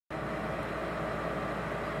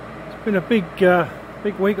Been a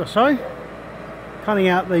big week or so, cutting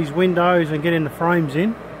out these windows and getting the frames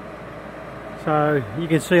in. So you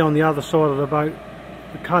can see on the other side of the boat,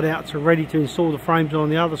 the cutouts are ready to install the frames on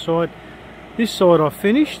the other side. This side I've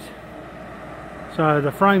finished, so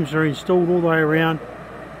the frames are installed all the way around,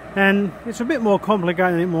 and it's a bit more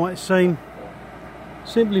complicated than it might seem,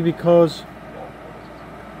 simply because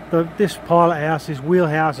this pilot house, this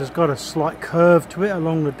wheelhouse, has got a slight curve to it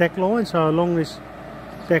along the deck line. So along this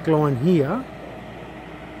deck line here,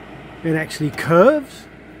 it actually curves.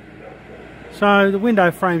 So the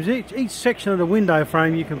window frames, each section of the window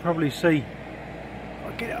frame, you can probably see,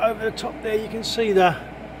 I'll get it over the top there, you can see the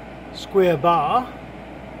square bar,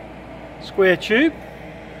 square tube.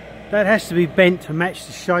 That has to be bent to match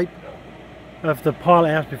the shape of the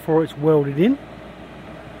pilot house before it's welded in.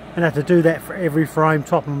 And have to do that for every frame,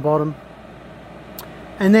 top and bottom.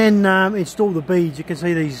 And then install the beads. You can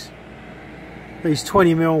see these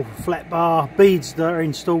 20mm flat bar beads that are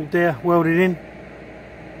installed there, welded in.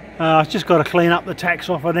 I've just got to clean up the tacks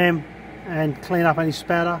off of them and clean up any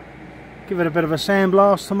spatter. Give it a bit of a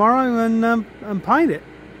sandblast tomorrow and paint it.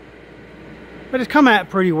 But it's come out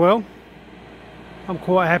pretty well. I'm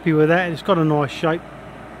quite happy with that. It's got a nice shape.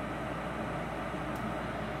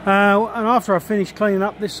 And after I finish cleaning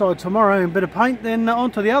up this side tomorrow and a bit of paint, then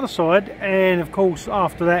onto the other side, and of course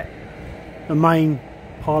after that the main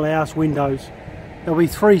pilot house windows. There'll be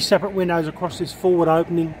 3 separate windows across this forward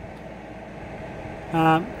opening.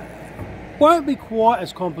 Won't be quite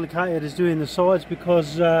as complicated as doing the sides,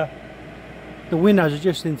 because the windows are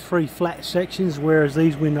just in 3 flat sections, whereas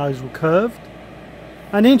these windows were curved.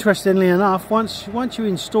 And interestingly enough, once you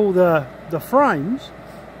install the frames,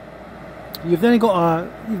 you've then got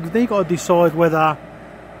to decide whether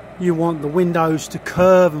you want the windows to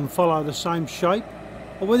curve and follow the same shape,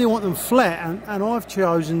 or whether you want them flat. And I've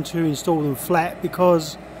chosen to install them flat,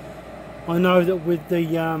 because I know that with the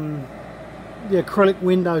acrylic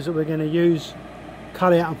windows that we're going to use,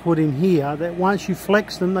 cut out and put in here, that once you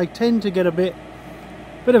flex them, they tend to get a bit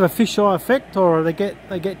of a fisheye effect, or they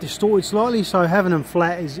get distorted slightly. So having them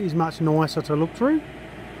flat is much nicer to look through.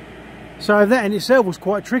 So that in itself was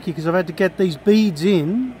quite tricky, because I've had to get these beads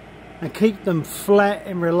in and keep them flat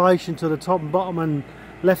in relation to the top and bottom and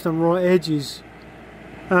left and right edges,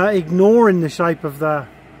 ignoring the shape of the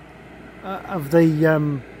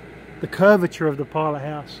curvature of the pilot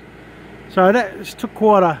house. So that took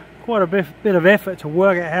quite a bit of effort to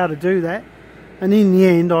work out how to do that. And in the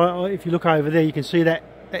end, if you look over there, you can see that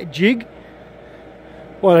jig.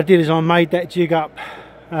 What I did is I made that jig up.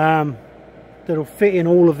 That'll fit in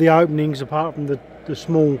all of the openings apart from the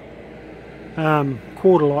small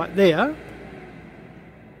quarter light there.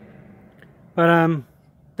 But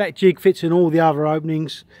that jig fits in all the other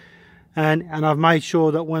openings, and I've made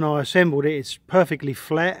sure that when I assembled it, it's perfectly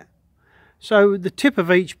flat. So the tip of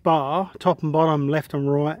each bar, top and bottom, left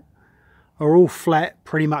and right, are all flat,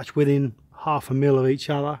 pretty much within 1/2 mil of each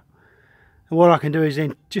other. And what I can do is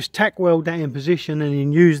then just tack weld that in position, and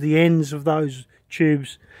then use the ends of those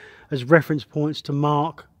tubes as reference points to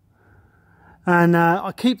mark. And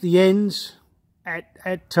I keep the ends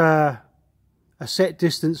at a set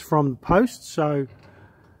distance from the posts. So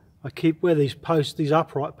I keep where these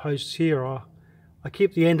upright posts here are, I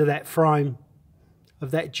keep the end of that frame of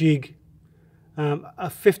that jig a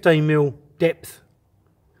 15mm depth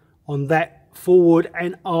on that forward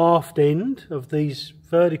and aft end of these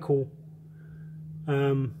vertical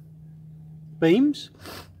beams.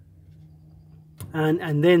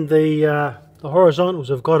 And then the horizontals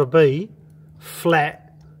have got to be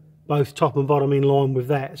flat, both top and bottom, in line with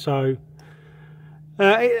that. So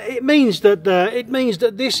it means that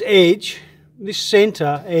this edge, this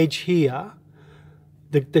centre edge here,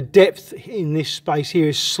 the depth in this space here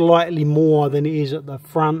is slightly more than it is at the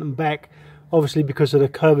front and back, obviously because of the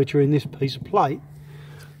curvature in this piece of plate.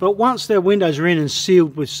 But once their windows are in and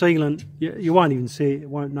sealed with sealant, you won't even see it, you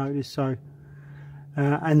won't notice. So.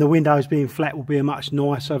 And the windows being flat will be a much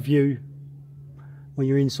nicer view when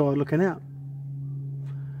you're inside looking out.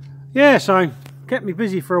 Yeah, so kept me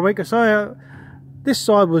busy for a week or so. This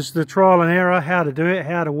side was the trial and error, how to do it,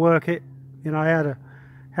 how to work it, you know,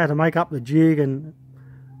 how to make up the jig. And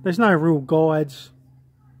there's no real guides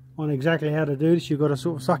on exactly how to do this. You've got to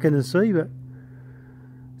sort of suck in and see, but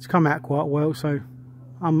it's come out quite well, so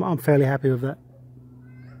I'm fairly happy with that.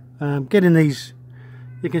 Getting these,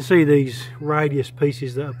 you can see these radius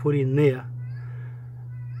pieces that are put in there.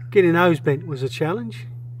 Getting those bent was a challenge.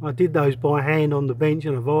 I did those by hand on the bench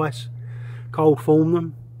in a vise, cold formed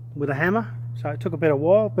them with a hammer. So it took a bit of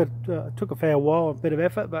while, but it took a fair while, a bit of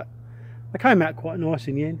effort, but they came out quite nice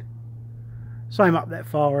in the end. Same up that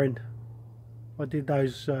far end. I did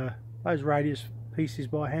those those radius pieces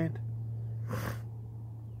by hand.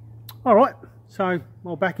 Alright, so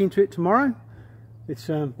I'll back into it tomorrow. It's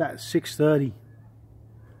about 6:30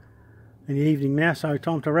 in the evening now, so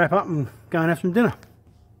time to wrap up and go and have some dinner.